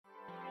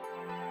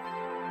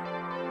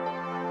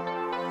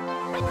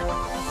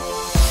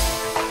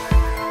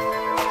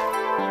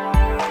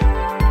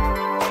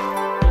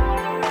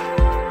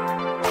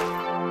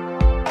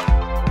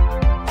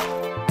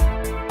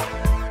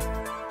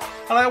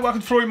Hello,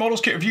 welcome to Flory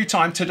Models Kit Review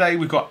time. Today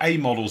we've got A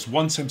Models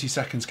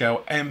 1/72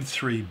 scale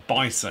M3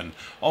 Bison.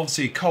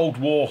 Obviously Cold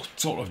War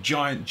sort of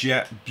giant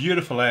jet,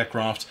 beautiful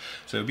aircraft.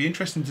 So it'll be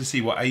interesting to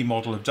see what A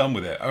Model have done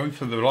with it.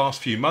 Over the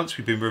last few months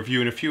we've been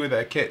reviewing a few of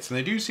their kits and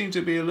they do seem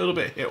to be a little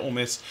bit hit or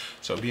miss.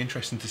 So it'll be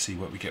interesting to see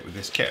what we get with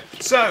this kit.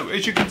 So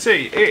as you can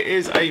see, it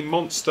is a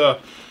monster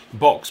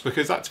box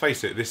because let's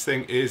face it, this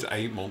thing is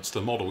a monster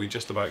model. We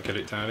just about get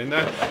it down in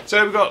there.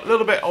 So we've got a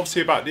little bit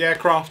obviously about the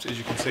aircraft, as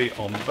you can see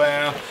on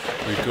there.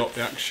 We've got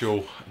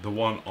the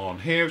one on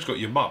here. It's got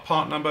your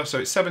part number, so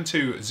it's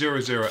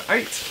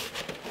 72008.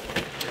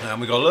 And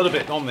we've got a little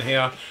bit on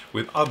here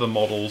with other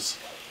models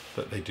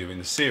that they do in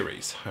the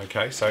series.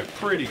 Okay, so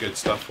pretty good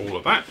stuff, all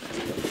of that.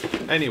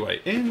 Anyway,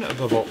 in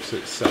the box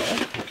itself,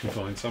 you can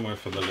find somewhere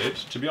for the lid.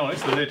 To be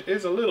honest, the lid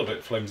is a little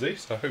bit flimsy,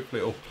 so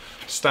hopefully it'll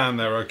stand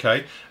there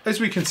okay. As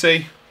we can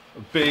see,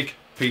 a big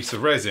piece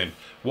of resin.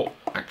 What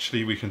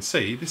actually we can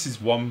see, this is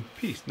one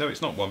piece. No,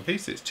 it's not one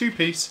piece, it's two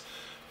piece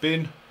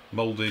been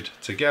molded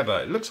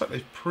together. It looks like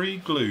they've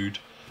pre-glued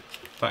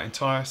that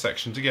entire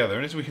section together,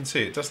 and as we can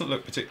see, it doesn't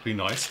look particularly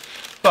nice,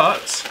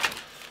 but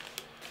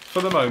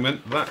for the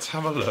moment, let's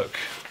have a look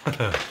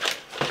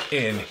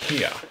in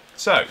here.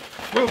 So,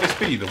 will this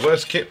be the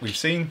worst kit we've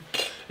seen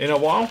in a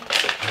while?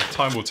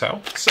 Time will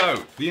tell.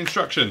 So, the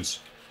instructions.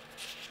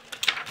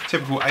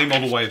 Typical A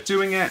model way of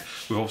doing it.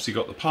 We've obviously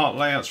got the part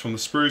layouts from the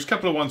sprues. A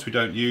couple of ones we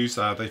don't use.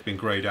 They've been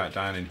greyed out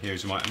down in here,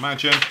 as you might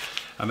imagine.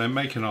 And then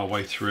making our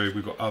way through,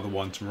 we've got other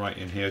ones right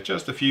in here.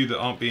 Just a few that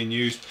aren't being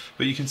used.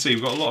 But you can see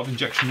we've got a lot of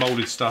injection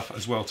molded stuff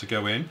as well to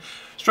go in.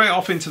 Straight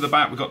off into the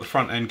back, we've got the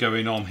front end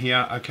going on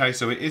here. Okay,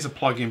 so it is a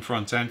plug-in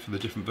front end for the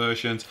different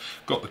versions.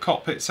 Got the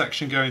cockpit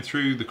section going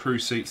through, the crew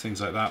seats, things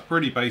like that.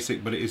 Pretty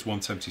basic, but it is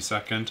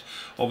 1/72.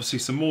 Obviously,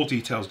 some more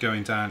details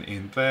going down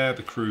in there.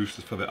 The crew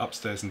for the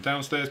upstairs and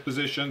downstairs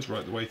positions,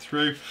 right the way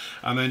through.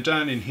 And then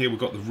down in here, we've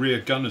got the rear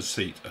gunner's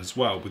seat as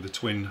well, with the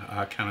twin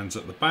cannons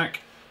at the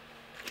back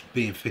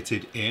being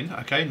fitted in.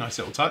 Okay, nice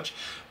little touch.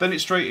 Then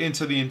it's straight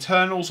into the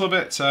internals of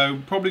it, so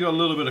probably got a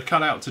little bit of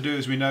cutout to do.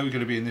 As we know, we're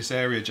going to be in this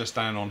area just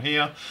down on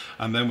here,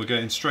 and then we're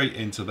going straight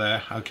into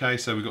there. Okay,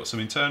 so we've got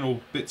some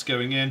internal bits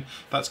going in.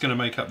 That's going to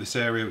make up this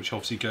area, which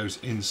obviously goes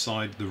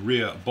inside the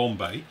rear bomb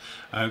bay,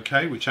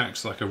 okay, which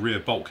acts like a rear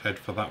bulkhead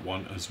for that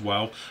one as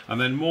well. And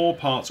then more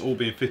parts all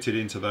being fitted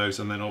into those,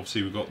 and then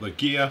obviously we've got the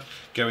gear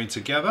going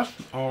together,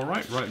 all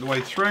right the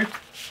way through.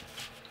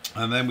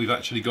 And then we've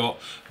actually got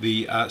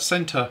the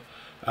center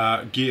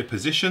gear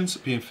positions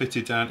being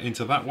fitted down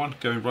into that one,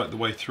 going right the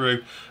way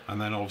through,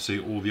 and then obviously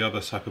all the other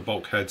type of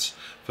bulkheads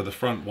for the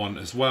front one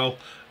as well,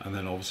 and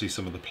then obviously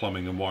some of the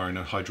plumbing and wiring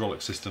and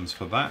hydraulic systems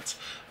for that.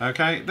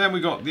 Okay, then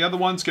we've got the other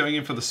ones going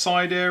in for the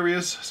side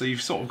areas, so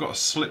you've sort of got to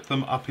slip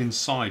them up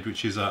inside,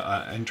 which is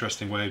an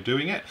interesting way of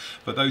doing it,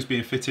 but those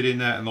being fitted in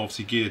there, and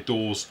obviously gear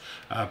doors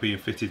being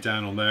fitted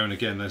down on there, and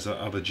again there's that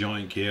other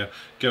giant gear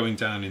going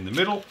down in the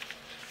middle.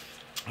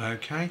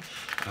 Okay,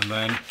 and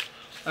then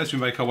as we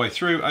make our way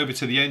through over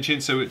to the engine,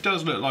 so it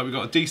does look like we've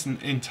got a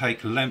decent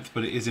intake length,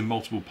 but it is in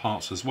multiple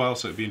parts as well,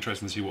 so it'd be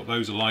interesting to see what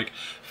those are like,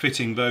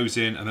 fitting those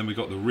in. And then we've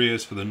got the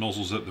rears for the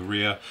nozzles at the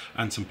rear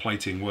and some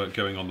plating work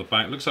going on the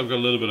back. Looks like we've got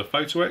a little bit of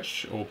photo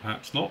etch, or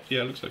perhaps not.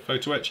 Yeah, it looks like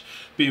photo etch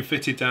being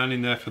fitted down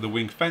in there for the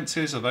wing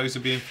fences, so those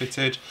are being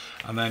fitted,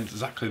 and then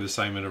exactly the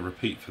same in a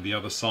repeat for the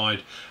other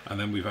side. And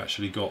then we've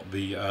actually got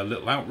the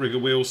little outrigger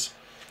wheels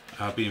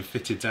being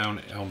fitted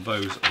down on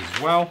those as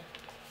well.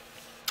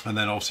 And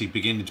then obviously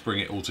beginning to bring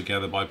it all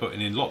together by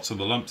putting in lots of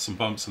the lumps and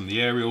bumps and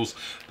the aerials,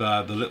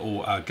 the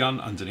little gun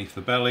underneath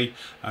the belly,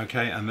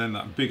 okay, and then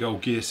that big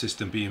old gear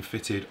system being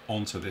fitted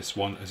onto this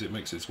one as it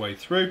makes its way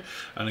through.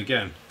 And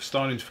again,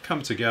 starting to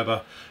come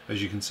together,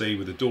 as you can see,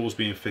 with the doors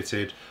being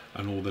fitted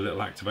and all the little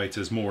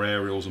activators, more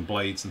aerials and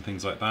blades and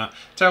things like that.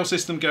 Tail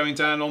system going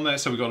down on there,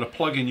 so we've got a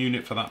plug-in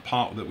unit for that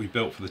part that we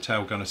built for the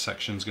tail gunner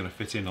section, is going to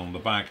fit in on the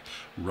back,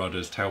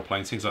 rudders, tail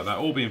planes, things like that,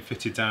 all being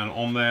fitted down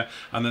on there.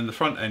 And then the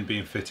front end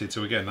being fitted,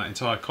 so again, that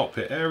entire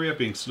cockpit area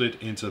being slid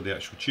into the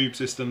actual tube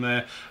system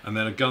there, and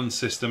then a gun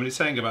system. And it's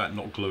saying about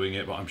not gluing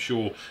it, but I'm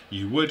sure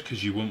you would,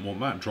 because you wouldn't want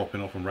that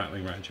dropping off and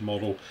rattling around your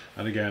model.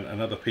 And again,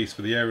 another piece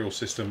for the aerial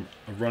system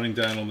running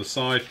down on the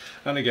side.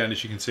 And again,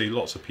 as you can see,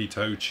 lots of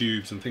pitot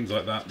tubes and things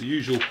like that. The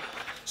usual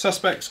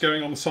suspects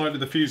going on the side of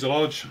the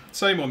fuselage,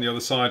 same on the other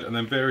side, and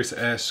then various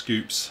air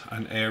scoops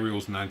and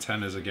aerials and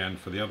antennas again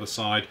for the other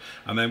side.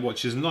 And then,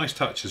 which is a nice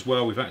touch as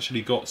well, we've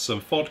actually got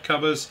some FOD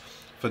covers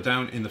for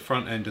down in the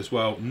front end as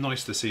well.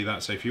 Nice to see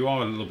that. So if you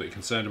are a little bit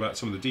concerned about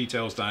some of the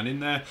details down in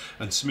there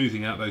and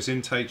smoothing out those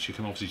intakes, you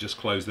can obviously just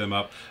close them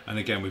up. And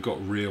again, we've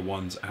got rear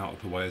ones out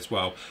of the way as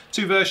well.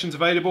 Two versions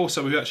available.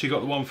 So we've actually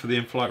got the one for the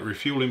in-flight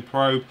refueling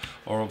probe,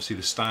 or obviously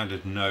the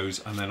standard nose,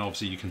 and then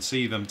obviously you can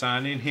see them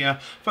down in here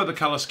for the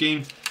color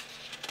scheme,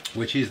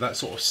 which is that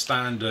sort of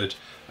standard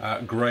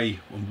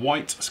grey and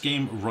white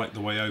scheme right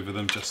the way over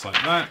them, just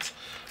like that.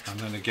 And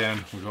then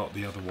again, we've got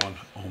the other one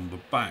on the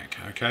back,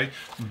 okay?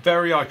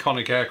 Very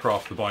iconic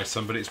aircraft, the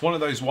Bison, but it's one of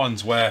those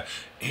ones where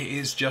it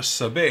is just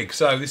so big.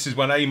 So this is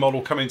when A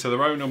model come into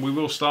their own, and we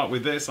will start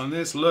with this, and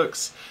this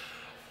looks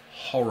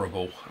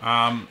horrible.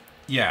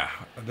 yeah,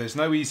 there's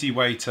no easy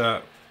way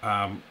to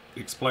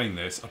explain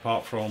this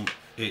apart from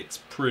it's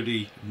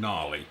pretty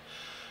gnarly.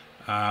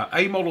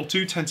 A model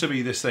do tend to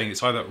be this thing.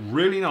 It's either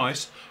really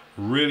nice,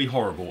 really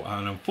horrible,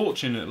 and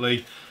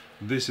unfortunately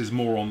this is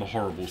more on the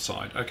horrible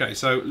side. Okay,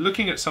 so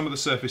looking at some of the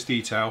surface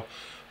detail,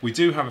 we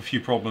do have a few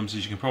problems.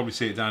 As you can probably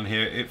see it down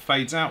here, it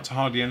fades out to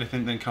hardly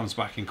anything, then comes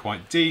back in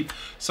quite deep.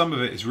 Some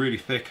of it is really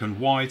thick and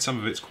wide, some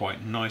of it's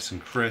quite nice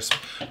and crisp,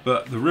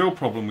 but the real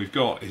problem we've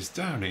got is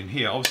down in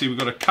here. Obviously we've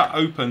got to cut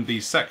open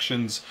these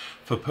sections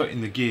for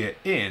putting the gear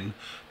in,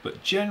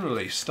 but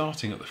generally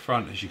starting at the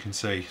front, as you can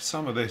see,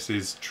 some of this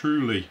is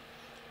truly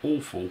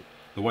awful,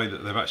 the way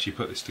that they've actually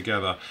put this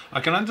together.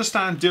 I can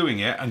understand doing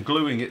it and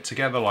gluing it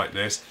together like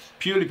this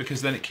purely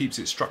because then it keeps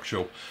it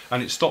structural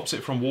and it stops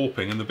it from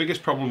warping, and the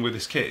biggest problem with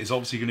this kit is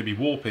obviously going to be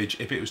warpage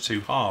if it was two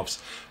halves.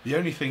 The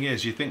only thing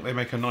is, you think they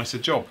make a nicer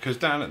job, because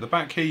down at the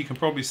back here you can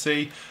probably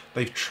see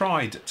they've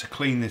tried to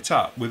clean it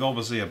up with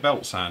obviously a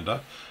belt sander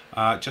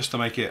just to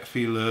make it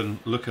feel and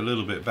look a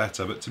little bit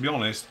better, but to be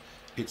honest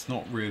it's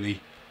not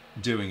really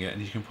doing it.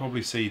 And you can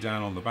probably see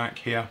down on the back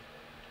here,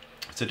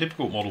 it's a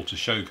difficult model to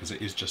show because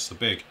it is just so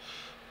big,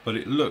 but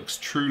it looks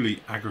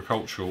truly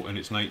agricultural in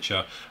its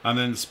nature. And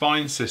then the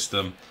spine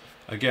system,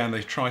 again,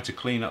 they've tried to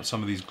clean up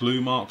some of these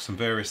glue marks and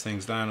various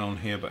things down on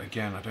here, but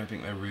again, I don't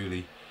think they're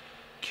really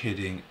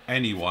kidding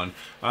anyone.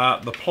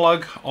 The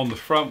plug on the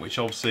front, which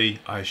obviously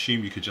I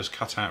assume you could just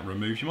cut out and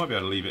remove. You might be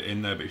able to leave it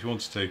in there, but if you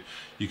wanted to,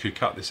 you could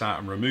cut this out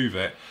and remove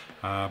it.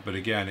 But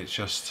again, it's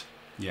just,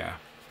 yeah,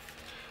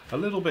 a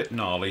little bit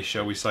gnarly,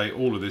 shall we say,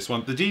 all of this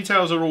one. The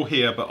details are all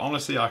here, but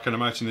honestly I can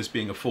imagine this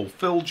being a full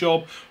fill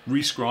job,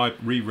 rescribe,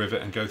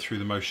 re-rivet and go through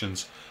the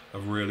motions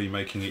of really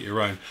making it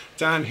your own.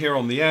 Down here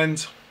on the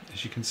end,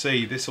 as you can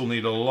see, this will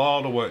need a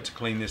lot of work to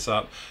clean this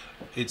up.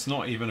 It's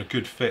not even a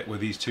good fit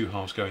with these two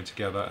halves going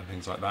together and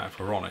things like that, if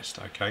we're honest.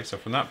 Okay, so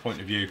from that point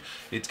of view,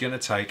 it's going to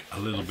take a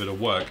little bit of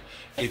work.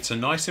 It's a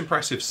nice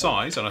impressive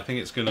size and I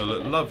think it's going to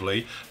look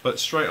lovely, but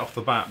straight off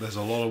the bat there's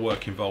a lot of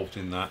work involved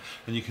in that,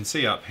 and you can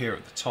see up here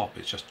at the top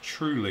it's just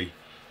truly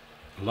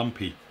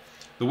lumpy.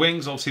 The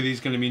wings, obviously these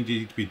are going to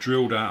need to be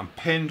drilled out and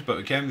pinned, but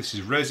again this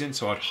is resin,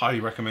 so I'd highly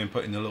recommend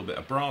putting a little bit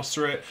of brass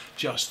through it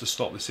just to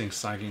stop this thing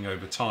sagging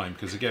over time,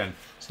 because again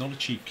it's not a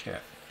cheap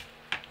kit.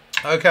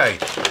 Okay,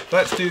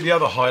 let's do the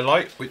other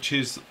highlight, which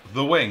is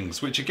the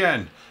wings, which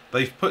again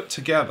they've put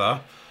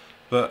together,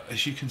 but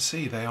as you can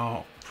see they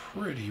are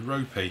pretty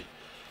ropey.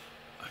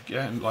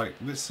 Again, like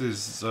this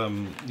is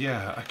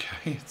yeah,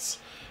 okay,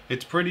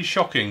 it's pretty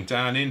shocking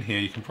down in here.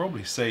 You can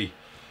probably see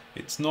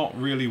it's not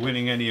really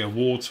winning any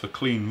awards for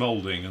clean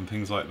molding and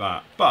things like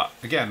that, but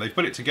again they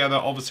put it together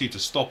obviously to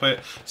stop it,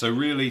 so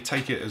really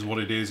take it as what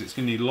it is. It's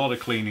going to need a lot of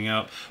cleaning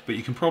up, but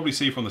you can probably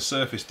see from the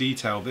surface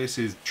detail this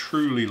is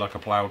truly like a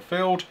ploughed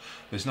field.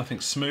 There's nothing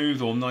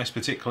smooth or nice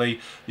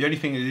particularly. The only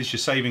thing that is your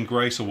saving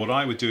grace, or what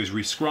I would do, is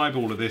rescribe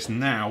all of this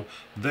now,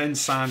 then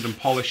sand and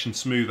polish and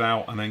smooth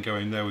out, and then go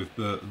in there with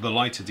the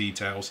lighter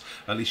details.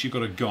 At least you've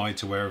got a guide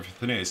to where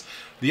everything is.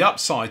 The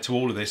upside to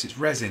all of this, it's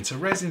resin. So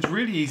resin's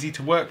really easy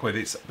to work with.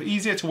 It's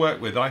easier to work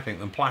with, I think,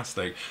 than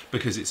plastic,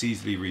 because it's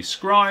easily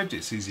rescribed,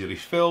 it's easily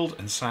filled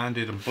and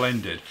sanded and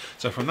blended.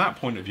 So from that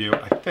point of view,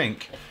 I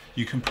think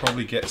you can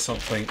probably get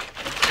something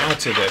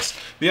out of this.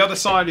 The other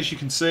side, as you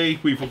can see,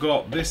 we've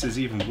got, this is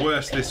even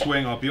worse, this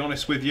wing, I'll be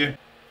honest with you,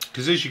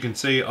 because as you can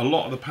see, a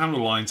lot of the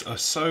panel lines are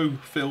so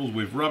filled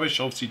with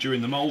rubbish, obviously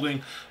during the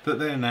moulding, that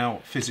they're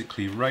now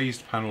physically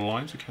raised panel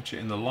lines. We catch it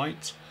in the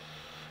light.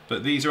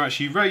 But these are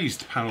actually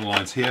raised panel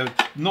lines here,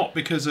 not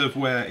because of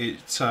where it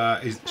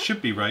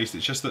should be raised,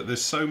 it's just that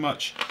there's so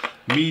much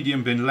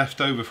medium been left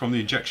over from the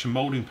injection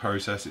molding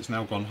process, it's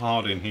now gone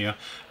hard in here.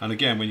 And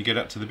again, when you get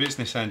up to the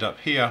business end up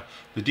here,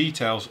 the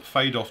details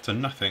fade off to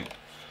nothing.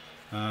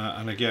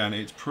 And again,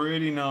 it's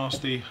pretty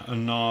nasty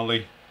and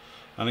gnarly.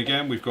 And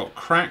again, we've got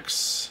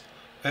cracks,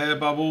 air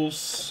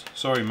bubbles.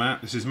 Sorry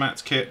Matt, this is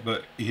Matt's kit,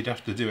 but he'd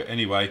have to do it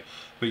anyway.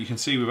 But you can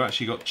see we've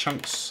actually got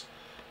chunks.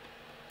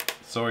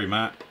 Sorry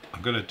Matt,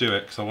 I'm going to do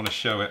it because I want to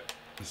show it.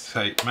 Let's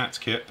say Matt's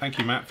kit. Thank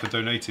you Matt for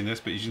donating this,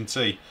 but as you can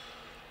see,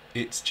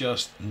 it's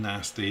just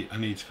nasty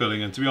and needs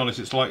filling, and to be honest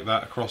it's like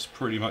that across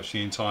pretty much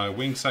the entire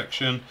wing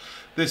section.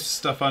 This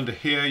stuff under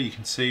here, you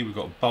can see we've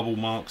got bubble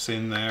marks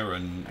in there,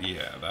 and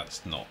yeah,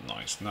 that's not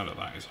nice. None of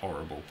that is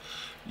horrible.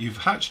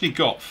 You've actually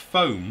got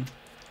foam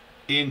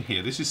in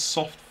here. This is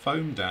soft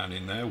foam down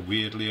in there,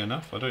 weirdly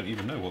enough. I don't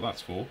even know what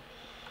that's for,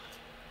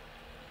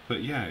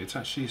 but yeah, it's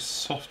actually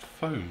soft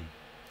foam.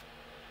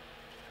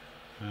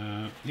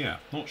 Yeah,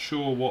 not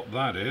sure what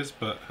that is,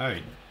 but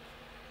hey,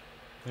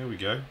 there we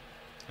go.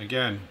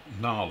 Again,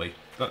 gnarly.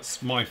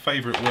 That's my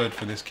favourite word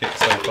for this kit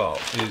so far,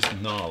 is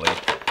gnarly.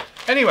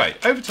 Anyway,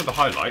 over to the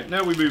highlight.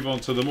 Now we move on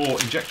to the more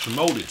injection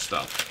moulded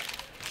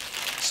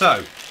stuff.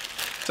 So,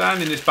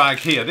 down in this bag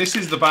here, this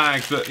is the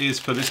bag that is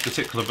for this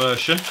particular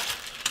version.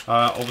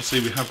 Obviously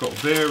we have got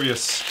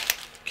various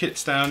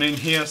kits down in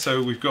here.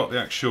 So we've got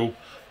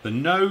the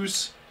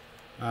nose.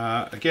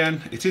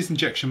 Again, it is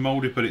injection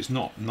moulded, but it's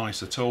not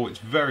nice at all. It's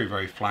very,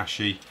 very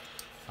flashy.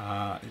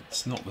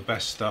 It's not the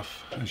best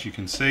stuff, as you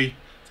can see.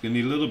 Going to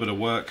need a little bit of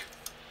work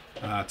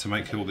to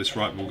make all this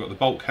right. We've got the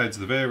bulkheads,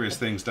 the various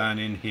things down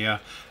in here.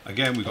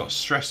 Again, we've got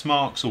stress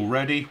marks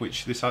already,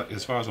 which this,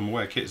 as far as I'm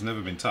aware, kit's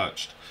never been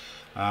touched.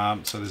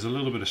 So there's a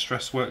little bit of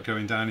stress work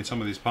going down in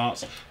some of these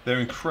parts. They're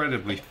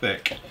incredibly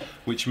thick,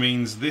 which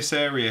means this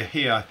area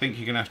here, I think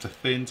you're going to have to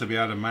thin to be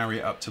able to marry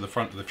it up to the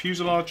front of the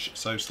fuselage,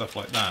 so stuff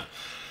like that.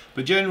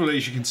 But generally,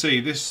 as you can see,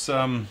 this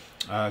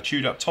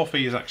chewed up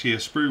toffee is actually a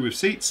sprue with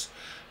seats.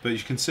 But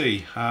as you can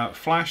see,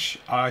 flash,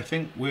 I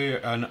think we're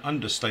an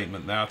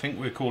understatement there. I think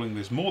we're calling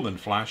this more than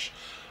flash.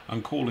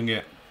 I'm calling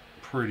it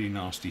pretty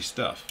nasty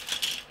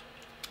stuff.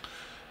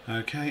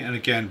 Okay, and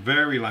again,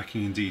 very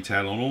lacking in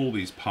detail on all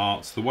these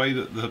parts. The way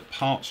that the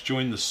parts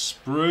join the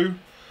sprue,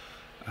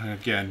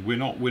 again, we're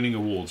not winning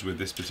awards with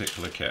this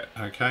particular kit.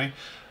 Okay,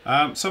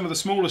 some of the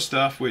smaller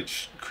stuff,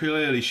 which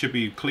clearly should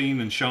be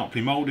clean and sharply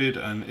molded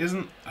and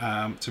isn't,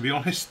 to be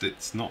honest,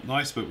 it's not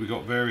nice, but we've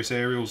got various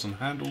aerials and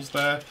handles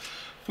there.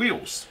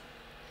 Wheels.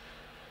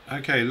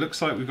 Okay,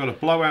 looks like we've got a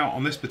blowout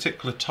on this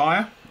particular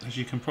tyre. As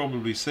you can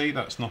probably see,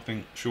 that's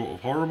nothing short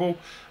of horrible.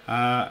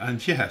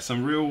 And yeah,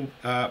 some real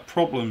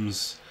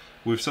problems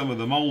with some of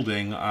the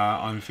moulding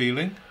I'm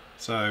feeling.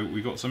 So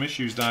we've got some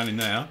issues down in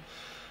there.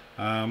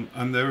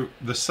 And they're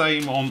the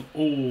same on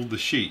all the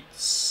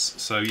sheets.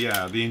 So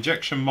yeah, the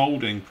injection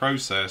moulding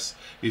process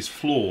is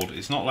flawed.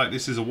 It's not like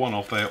this is a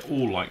one-off, they're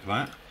all like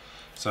that.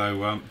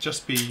 So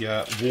just be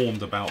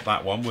warned about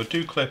that one. We'll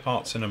do clear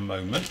parts in a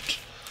moment.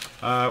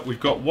 We've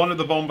got one of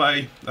the bomb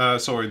bay,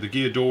 the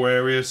gear door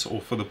areas,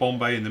 or for the bomb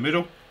bay in the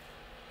middle.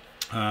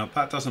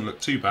 That doesn't look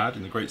too bad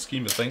in the great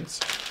scheme of things.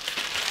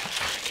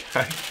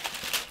 Okay.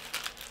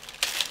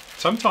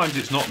 Sometimes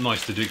it's not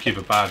nice to give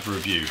a bad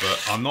review,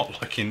 but I'm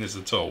not liking this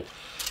at all.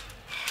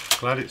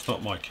 Glad it's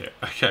not my kit.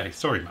 Okay,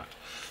 sorry, Matt.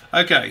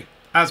 Okay,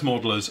 as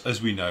modelers,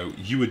 as we know,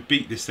 you would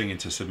beat this thing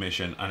into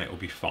submission and it will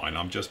be fine.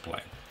 I'm just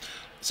playing.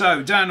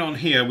 So down on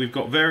here, we've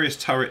got various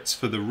turrets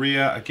for the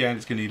rear. Again,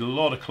 it's going to need a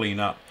lot of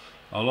cleanup.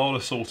 A lot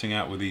of sorting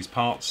out with these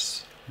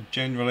parts.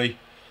 Generally,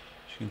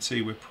 as you can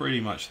see, we're pretty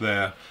much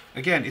there.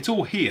 Again, it's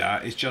all here,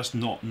 it's just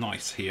not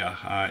nice here.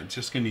 It's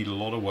just going to need a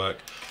lot of work,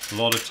 a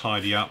lot of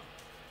tidy up.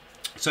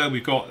 So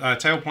we've got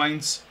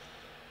tailplanes,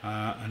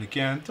 and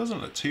again, it doesn't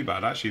look too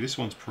bad. Actually, this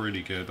one's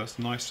pretty good. That's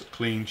nice,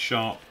 clean,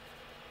 sharp.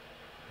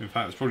 In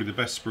fact, it's probably the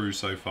best sprue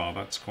so far.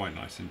 That's quite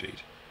nice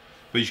indeed.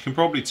 But you can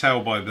probably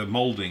tell by the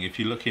moulding, if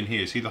you look in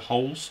here, see the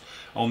holes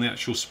on the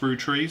actual sprue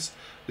trees?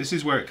 This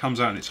is where it comes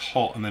out and it's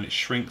hot and then it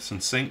shrinks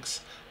and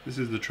sinks. This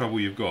is the trouble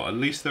you've got. At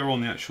least they're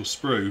on the actual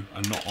sprue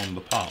and not on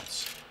the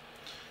parts,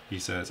 he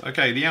says.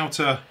 Okay, the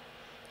outer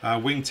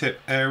wingtip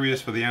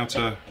areas for the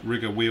outer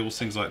rigger wheels,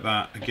 things like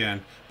that.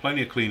 Again,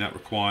 plenty of cleanup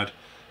required.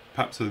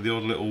 Perhaps the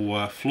odd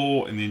little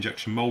flaw in the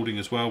injection moulding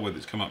as well, whether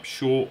it's come up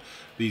short.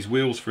 These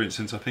wheels, for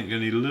instance, I think are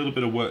going to need a little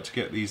bit of work to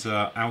get these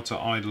outer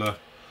idler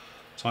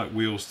type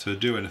wheels to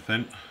do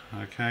anything.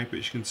 Okay, but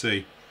as you can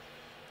see,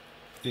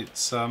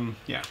 it's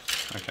yeah,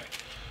 okay.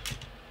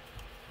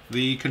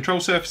 The control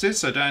surfaces,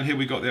 so down here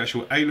we've got the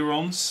actual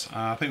ailerons.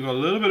 I think we've got a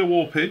little bit of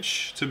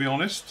warpage, to be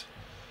honest.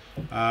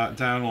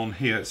 Down on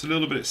here, it's a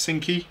little bit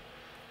sinky.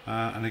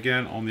 And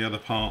again, on the other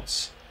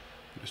parts,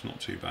 it's not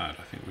too bad.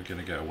 I think we're going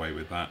to get away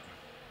with that.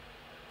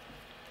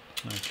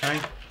 Okay.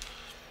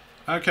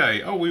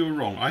 Okay, oh, we were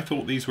wrong. I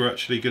thought these were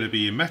actually going to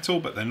be in metal,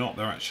 but they're not.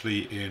 They're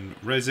actually in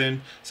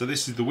resin. So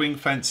this is the wing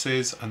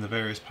fences and the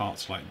various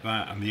parts like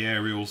that, and the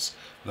aerials,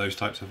 those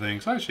types of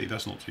things. Actually,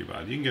 that's not too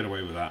bad. You can get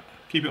away with that.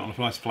 Keep it on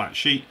a nice flat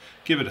sheet,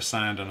 give it a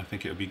sand, and I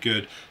think it'll be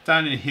good.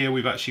 Down in here,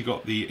 we've actually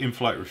got the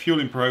in-flight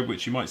refueling probe,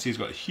 which you might see has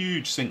got a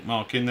huge sink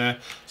mark in there.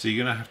 So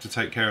you're going to have to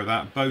take care of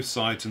that, both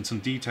sides, and some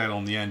detail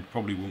on the end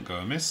probably won't go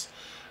amiss.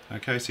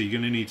 Okay, so you're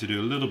going to need to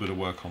do a little bit of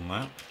work on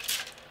that.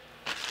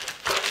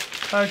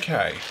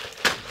 Okay,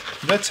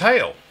 the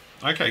tail.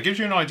 Okay, it gives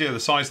you an idea of the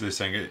size of this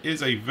thing. It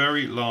is a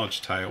very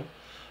large tail.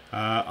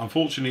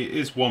 Unfortunately, it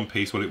is one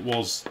piece. Well, it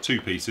was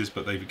two pieces,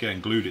 but they've again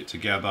glued it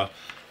together.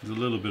 There's a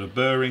little bit of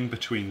burring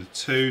between the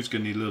two. It's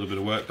going to need a little bit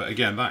of work, but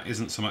again, that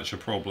isn't so much a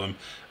problem.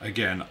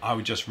 Again, I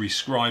would just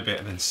rescribe it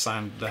and then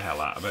sand the hell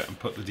out of it and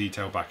put the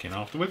detail back in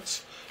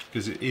afterwards,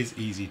 because it is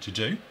easy to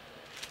do.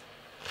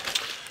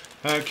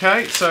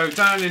 Okay, so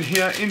down in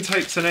here,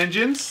 intakes and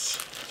engines.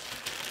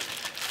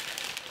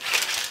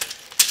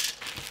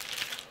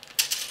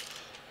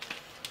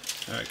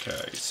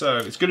 Okay, so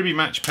it's going to be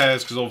match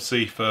pairs because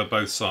obviously for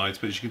both sides,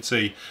 but as you can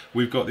see,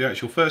 we've got the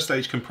actual first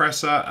stage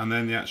compressor and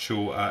then the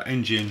actual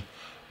engine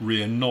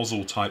rear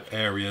nozzle type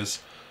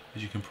areas.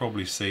 As you can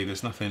probably see,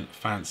 there's nothing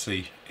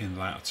fancy in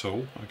that at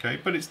all. Okay,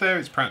 but it's there,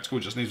 it's practical,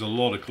 it just needs a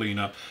lot of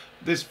cleanup.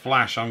 This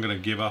flash I'm going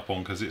to give up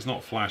on because it's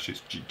not flash,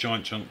 it's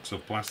giant chunks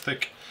of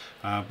plastic.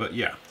 But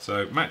yeah,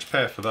 so match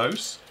pair for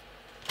those.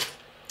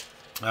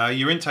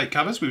 Your intake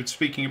covers we were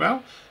speaking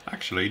about,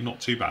 actually not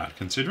too bad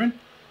considering.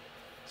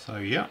 So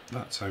yeah,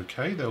 that's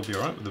okay. They'll be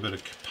alright with a bit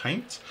of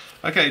paint.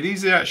 Okay,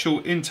 these are the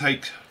actual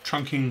intake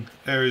trunking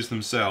areas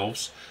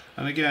themselves.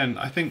 And again,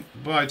 I think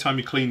by the time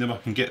you clean them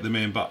up and get them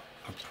in, but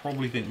I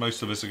probably think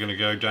most of us are going to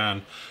go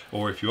down,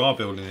 or if you are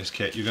building this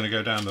kit, you're going to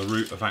go down the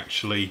route of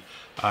actually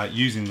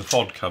using the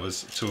FOD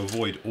covers to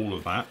avoid all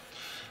of that.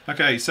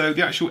 Okay, so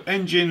the actual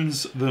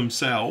engines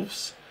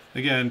themselves,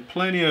 again,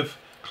 plenty of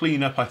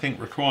cleanup I think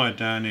required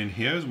down in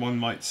here, as one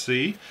might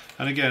see.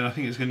 And again, I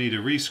think it's going to need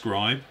a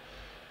rescribe,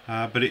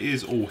 but it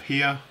is all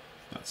here.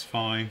 That's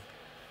fine.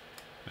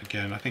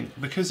 Again, I think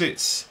because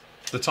it's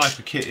the type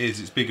of kit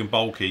it's big and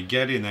bulky,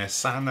 get in there,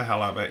 sand the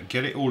hell out of it,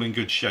 get it all in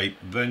good shape,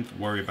 then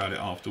worry about it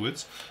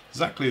afterwards.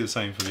 Exactly the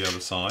same for the other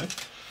side.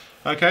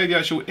 Okay, the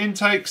actual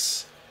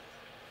intakes,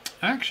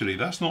 actually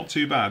that's not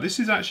too bad. This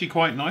is actually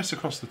quite nice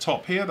across the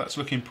top here. That's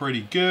looking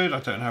pretty good. I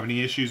don't have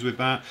any issues with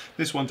that.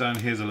 This one down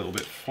here is a little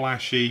bit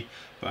flashy,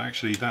 but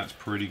actually that's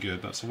pretty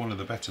good. That's one of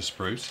the better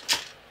sprues.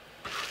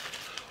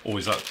 Or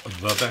is that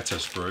the better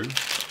sprue?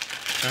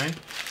 Okay.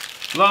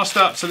 Last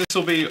up, so this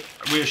will be,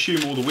 we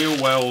assume, all the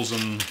wheel wells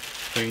and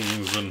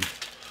things and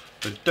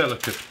the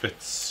delicate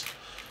bits.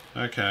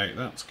 Okay,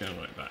 that's going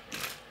like that.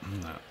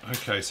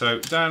 Okay, so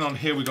down on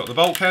here we've got the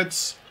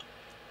bulkheads,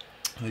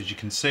 as you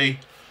can see.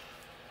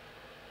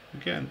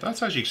 Again,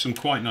 that's actually some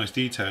quite nice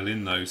detail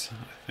in those.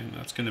 I think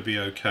that's going to be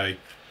okay.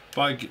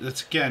 But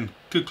that's, again,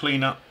 good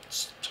cleanup,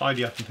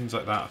 tidy up and things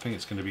like that. I think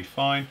it's going to be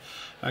fine.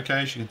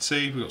 Okay, as you can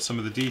see, we've got some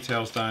of the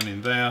details down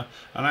in there.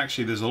 And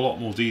actually, there's a lot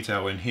more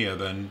detail in here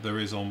than there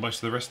is on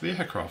most of the rest of the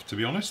aircraft, to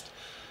be honest.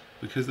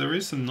 Because there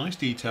is some nice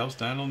details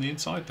down on the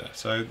inside there.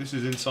 So this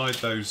is inside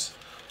those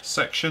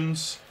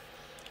sections.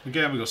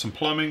 Again, we've got some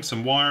plumbing,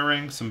 some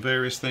wiring, some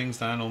various things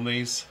down on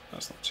these.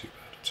 That's not too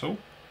bad at all.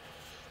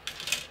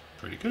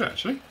 Pretty good,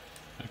 actually.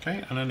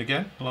 Okay, and then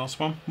again, the last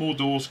one, more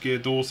doors, gear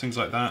doors, things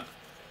like that.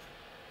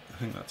 I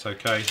think that's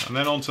okay. And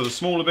then on to the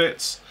smaller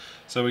bits.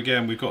 So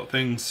again, we've got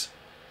things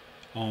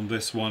on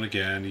this one.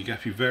 Again, you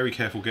have to be very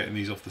careful getting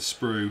these off the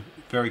sprue,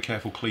 very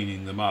careful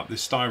cleaning them up.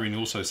 This styrene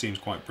also seems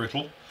quite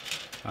brittle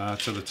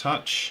to the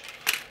touch.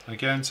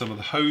 Again, some of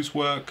the hose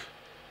work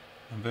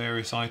and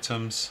various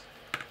items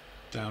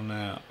down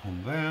there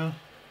on there.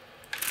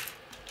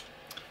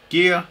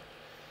 Gear,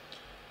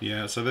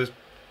 yeah, so there's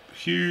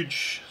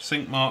huge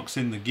sink marks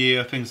in the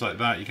gear, things like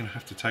that you're going to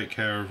have to take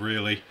care of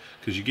really,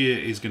 because your gear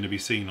is going to be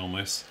seen on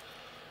this.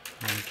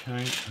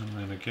 Okay, and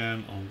then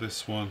again on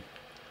this one,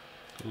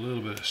 got a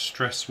little bit of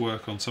stress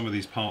work on some of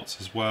these parts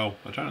as well.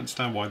 I don't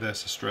understand why they're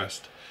so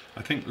stressed.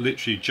 I think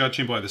literally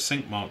judging by the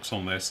sink marks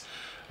on this,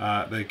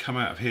 they come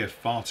out of here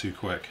far too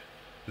quick.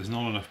 There's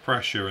not enough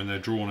pressure and they're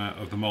drawn out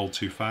of the mold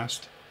too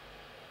fast.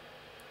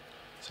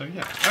 So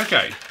yeah,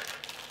 okay.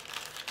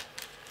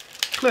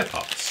 Clear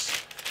parts,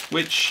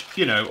 which,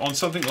 you know, on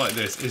something like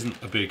this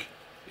isn't a big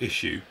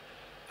issue.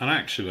 And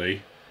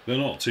actually, they're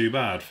not too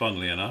bad,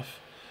 funnily enough.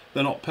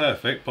 They're not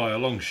perfect by a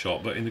long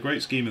shot, but in the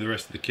great scheme of the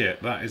rest of the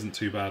kit, that isn't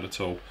too bad at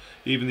all.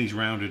 Even these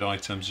rounded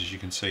items, as you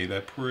can see,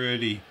 they're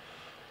pretty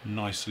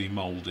nicely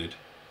moulded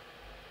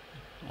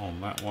on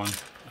that one.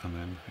 And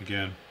then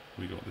again,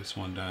 we got this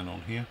one down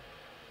on here.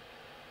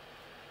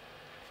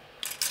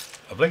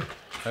 Lovely.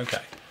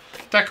 Okay.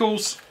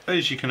 Decals,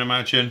 as you can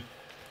imagine,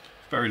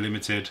 very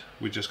limited.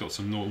 We've just got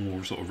some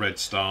normal sort of red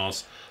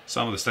stars.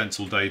 Some of the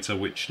stencil data,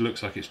 which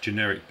looks like it's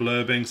generic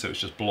blurbing, so it's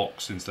just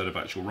blocks instead of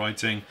actual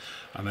writing.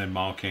 And then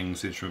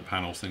markings, instrument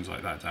panels, things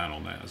like that down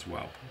on there as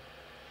well.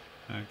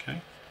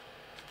 Okay.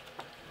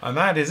 And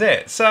that is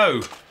it.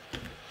 So,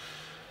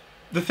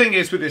 the thing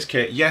is with this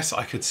kit, yes,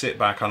 I could sit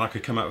back and I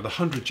could come up with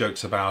 100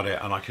 jokes about it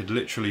and I could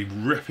literally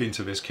rip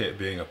into this kit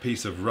being a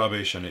piece of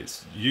rubbish and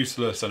it's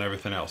useless and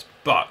everything else.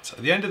 But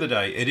at the end of the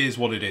day, it is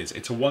what it is.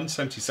 It's a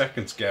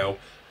 1/72 scale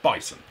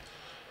Bison.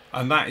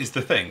 And that is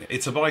the thing.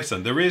 It's a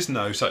Bison. There is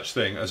no such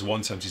thing as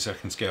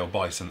 1/72 scale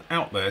Bison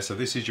out there, so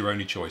this is your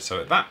only choice.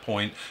 So at that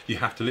point, you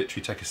have to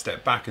literally take a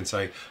step back and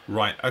say,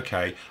 right,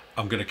 okay,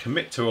 I'm going to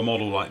commit to a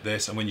model like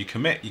this, and when you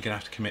commit, you're going to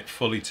have to commit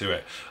fully to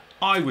it.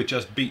 I would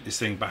just beat this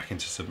thing back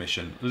into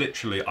submission.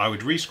 Literally, I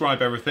would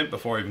rescribe everything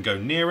before I even go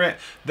near it.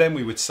 Then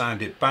we would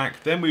sand it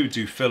back. Then we would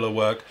do filler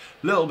work,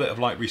 a little bit of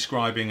like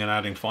rescribing and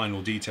adding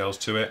final details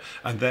to it,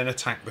 and then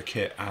attack the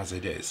kit as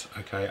it is,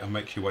 okay, and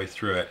make your way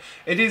through it.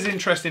 It is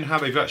interesting how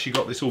they've actually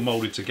got this all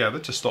molded together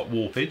to stop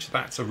warpage.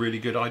 That's a really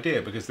good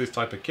idea, because this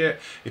type of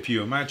kit, if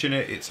you imagine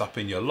it, it's up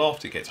in your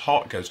loft, it gets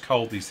hot, it goes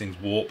cold, these things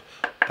warp.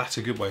 That's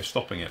a good way of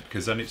stopping it,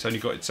 because then it's only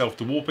got itself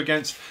to warp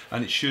against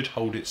and it should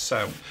hold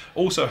itself.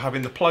 Also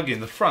having the plug in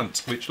the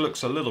front, which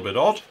looks a little bit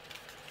odd,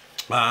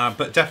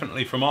 but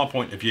definitely from our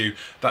point of view,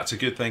 that's a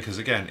good thing, because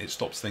again, it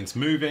stops things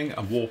moving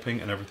and warping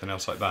and everything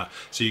else like that.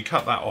 So you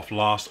cut that off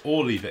last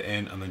or leave it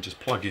in and then just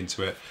plug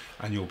into it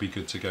and you'll be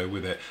good to go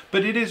with it.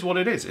 But it is what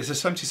it is. It's a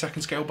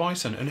 72nd scale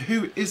Bison, and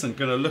who isn't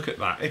going to look at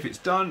that? If it's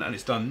done and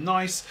it's done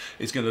nice,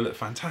 it's going to look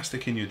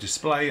fantastic in your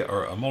display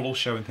or a model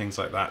show and things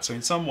like that. So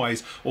in some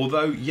ways,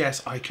 although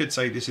yes, I could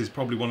say this is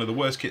probably one of the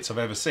worst kits I've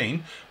ever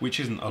seen, which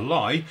isn't a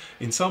lie,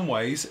 in some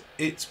ways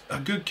it's a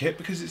good kit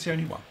because it's the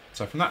only one.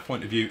 So from that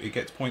point of view, it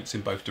gets points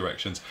in both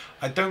directions.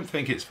 I don't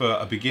think it's for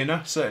a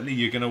beginner. Certainly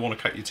you're going to want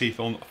to cut your teeth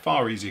on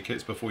far easier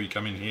kits before you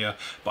come in here.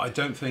 But I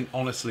don't think,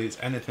 honestly, it's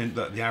anything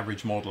that the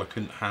average modeler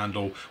couldn't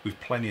handle with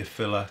plenty of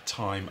filler,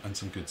 time, and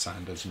some good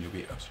sanders, and you'll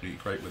be absolutely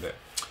great with it.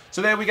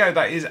 So there we go.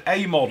 That is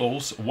A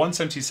Models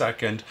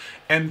 1/72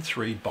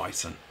 M3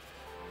 Bison.